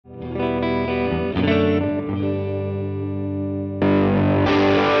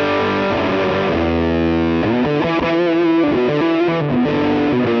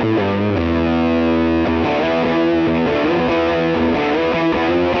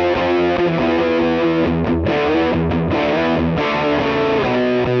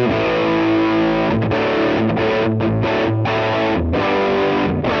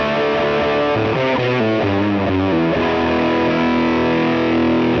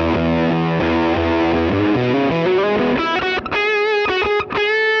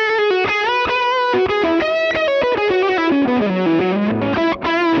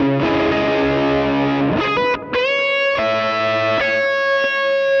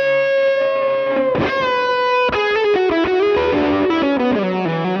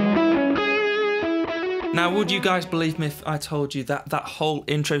would you guys believe me if I told you that that whole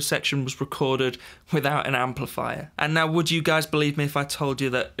intro section was recorded without an amplifier? And now would you guys believe me if I told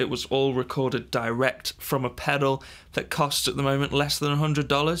you that it was all recorded direct from a pedal that costs at the moment less than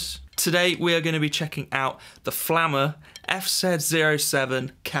 $100? Today we are going to be checking out the Flamma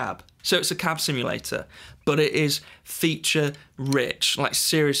FS07 Cab. So it's a cab simulator, but it is feature rich. Like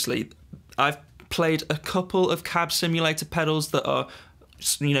seriously, I've played a couple of cab simulator pedals that are,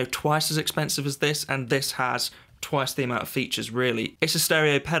 you know, twice as expensive as this, and this has twice the amount of features really. It's a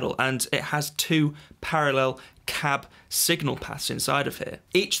stereo pedal and it has two parallel cab signal paths inside of here,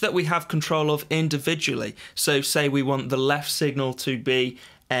 each that we have control of individually. So say we want the left signal to be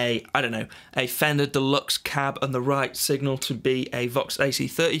a Fender Deluxe cab and the right signal to be a Vox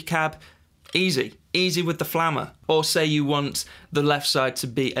AC30 cab. Easy with the Flamma. Or say you want the left side to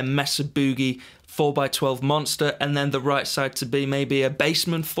be a Mesa Boogie 4x12 Monster and then the right side to be maybe a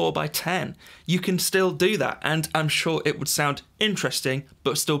Bassman 4x10. You can still do that, and I'm sure it would sound interesting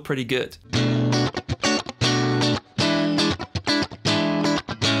but still pretty good.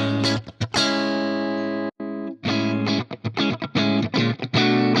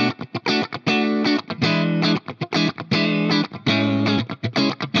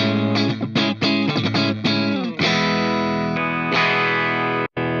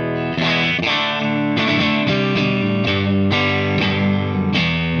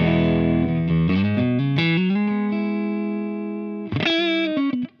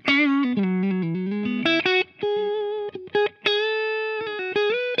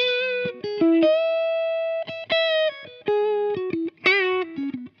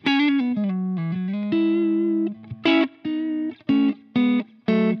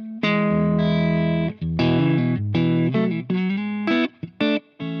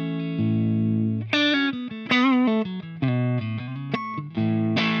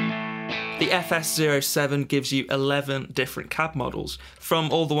 The FS07 gives you 11 different cab models,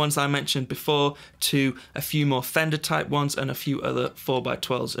 from all the ones I mentioned before to a few more Fender type ones and a few other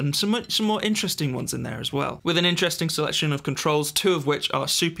 4x12s and some more interesting ones in there as well. With an interesting selection of controls, two of which are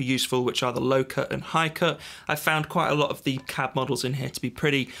super useful, which are the low cut and high cut. I found quite a lot of the cab models in here to be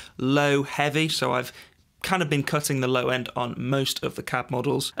pretty low heavy, so I've kind of been cutting the low end on most of the cab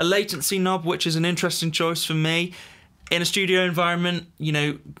models. A latency knob, which is an interesting choice for me. In a studio environment, you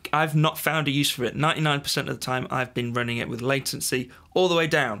know, I've not found a use for it. 99% of the time I've been running it with latency all the way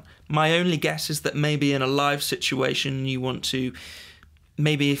down. My only guess is that maybe in a live situation you want to,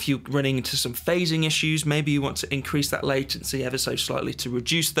 maybe if you're running into some phasing issues, maybe you want to increase that latency ever so slightly to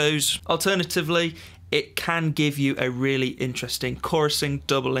reduce those. Alternatively, it can give you a really interesting chorusing,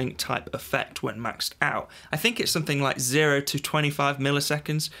 doubling type effect when maxed out. I think it's something like 0 to 25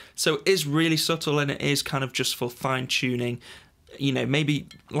 milliseconds, so it is really subtle and it is kind of just for fine tuning. You know, maybe,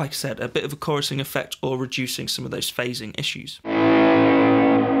 like I said, a bit of a chorusing effect or reducing some of those phasing issues.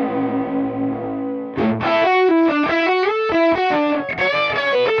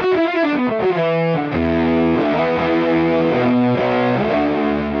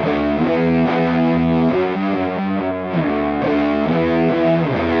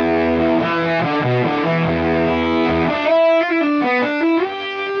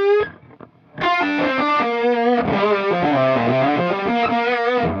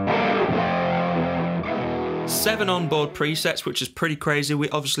 7 onboard presets, which is pretty crazy.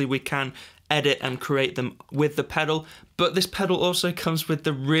 We can edit and create them with the pedal, but this pedal also comes with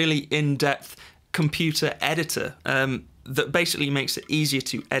the really in-depth computer editor that basically makes it easier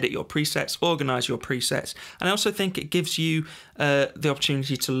to edit your presets, organize your presets, and I also think it gives you the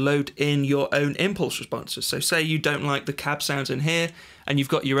opportunity to load in your own impulse responses. So say you don't like the cab sounds in here and you've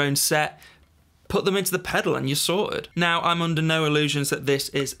got your own set, put them into the pedal and you're sorted. Now, I'm under no illusions that this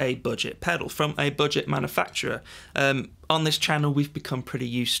is a budget pedal from a budget manufacturer. On this channel, we've become pretty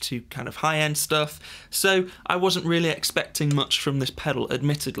used to kind of high-end stuff, so I wasn't really expecting much from this pedal,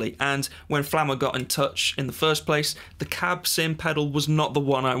 admittedly, and when Flamma got in touch in the first place, the cab sim pedal was not the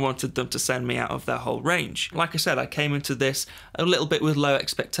one I wanted them to send me out of their whole range. Like I said, I came into this a little bit with low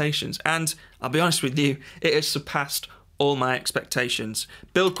expectations, and I'll be honest with you, it has surpassed all my expectations.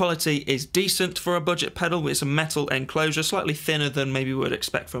 Build quality is decent for a budget pedal. It's a metal enclosure, slightly thinner than maybe we would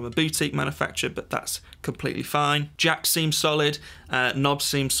expect from a boutique manufacturer, but that's completely fine. Jack seems solid, knobs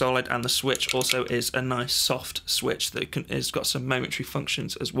seem solid, and the switch also is a nice soft switch that has got some momentary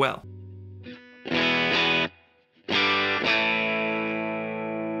functions as well.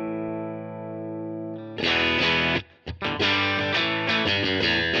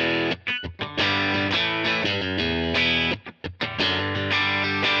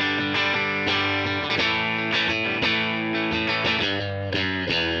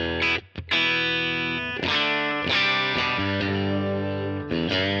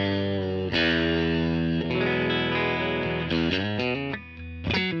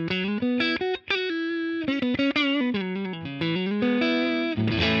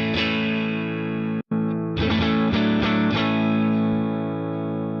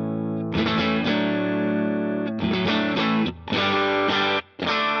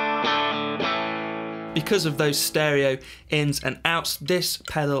 because of those stereo ins and outs, this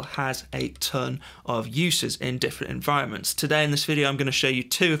pedal has a ton of uses in different environments. Today in this video I'm going to show you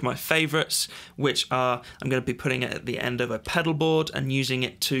two of my favourites, which are, I'm going to be putting it at the end of a pedal board and using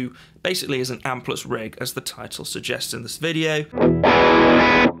it to basically as an Ampless rig, as the title suggests in this video.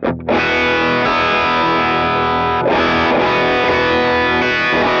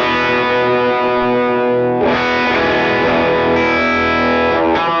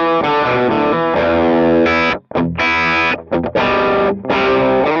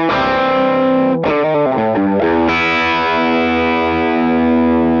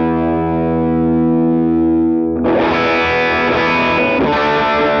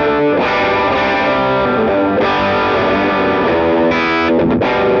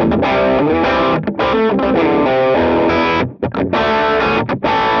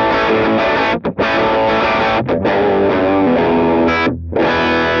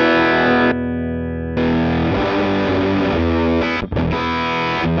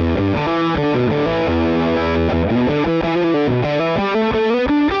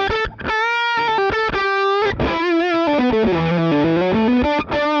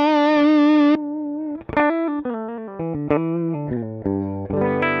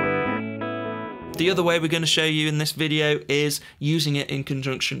 The other way we're going to show you in this video is using it in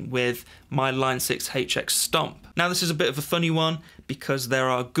conjunction with my Line 6 HX Stomp. Now this is a bit of a funny one because there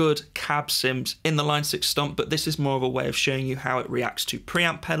are good cab sims in the Line 6 Stomp, but this is more of a way of showing you how it reacts to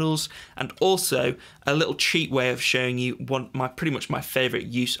preamp pedals, and also a little cheat way of showing you pretty much my favourite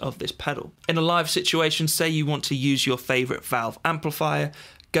use of this pedal. In a live situation, say you want to use your favourite valve amplifier,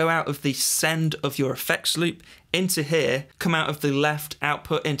 go out of the send of your effects loop into here, come out of the left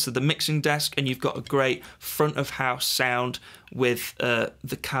output into the mixing desk, and you've got a great front of house sound with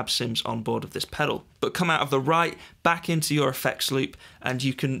the cab sims on board of this pedal. But come out of the right, back into your effects loop, and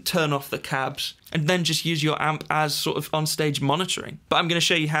you can turn off the cabs and then just use your amp as sort of on-stage monitoring. But I'm going to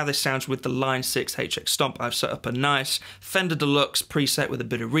show you how this sounds with the Line 6 HX Stomp. I've set up a nice Fender Deluxe preset with a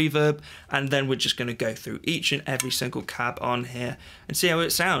bit of reverb, and then we're just going to go through each and every single cab on here and see how it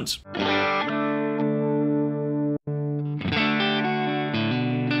sounds.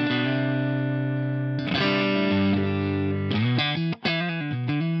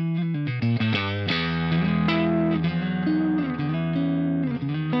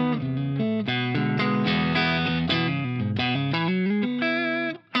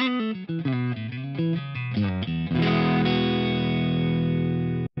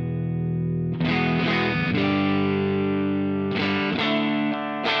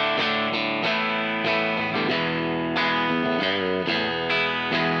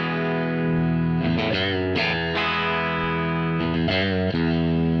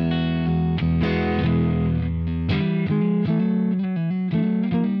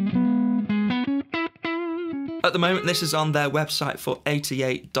 At the moment, this is on their website for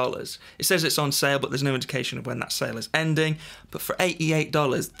 $88. It says it's on sale, but there's no indication of when that sale is ending. But for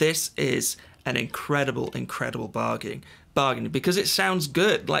 $88, this is an incredible, incredible bargain because it sounds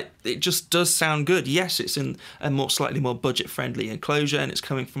good. Like, it just does sound good. Yes, it's in a slightly more budget-friendly enclosure, and it's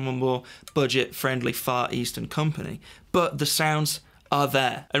coming from a more budget-friendly Far Eastern company. But the sounds are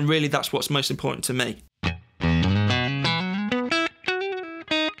there, and really that's what's most important to me.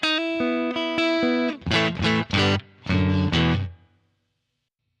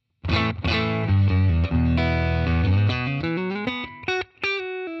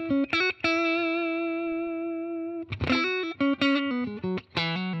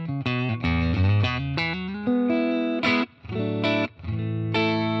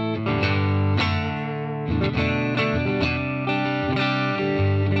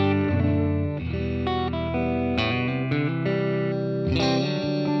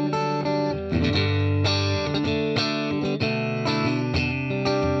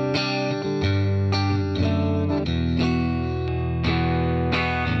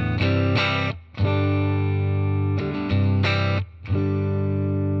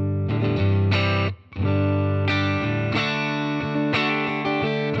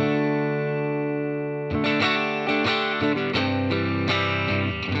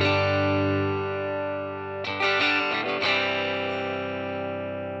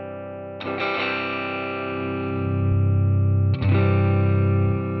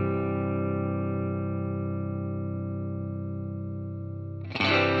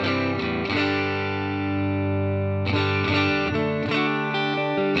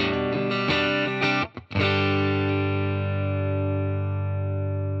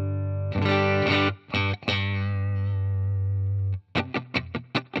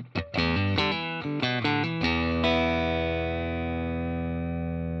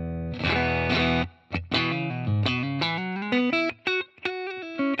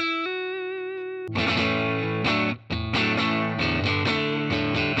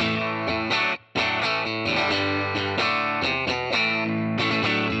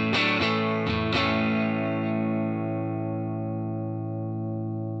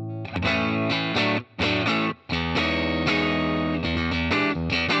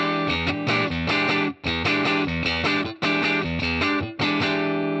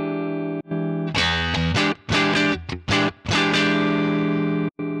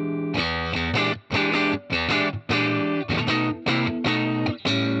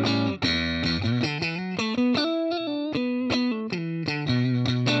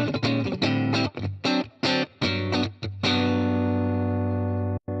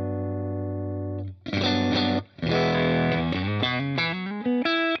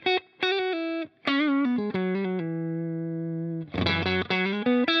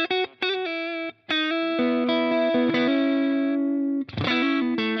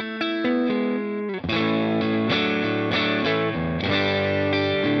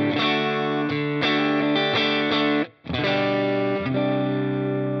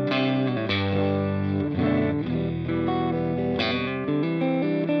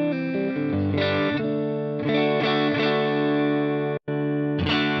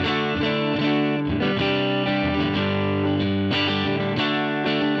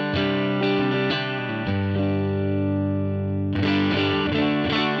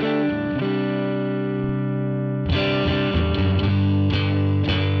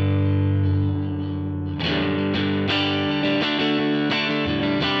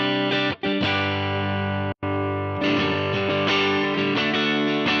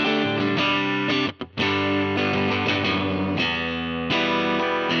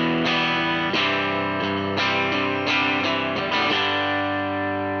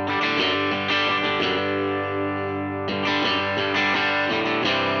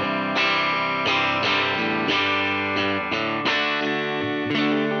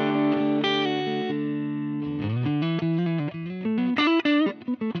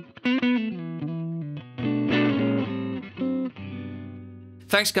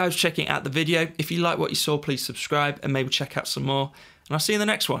 Thanks guys for checking out the video. If you like what you saw, please subscribe and maybe check out some more. And I'll see you in the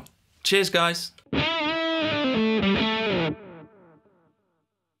next one. Cheers guys.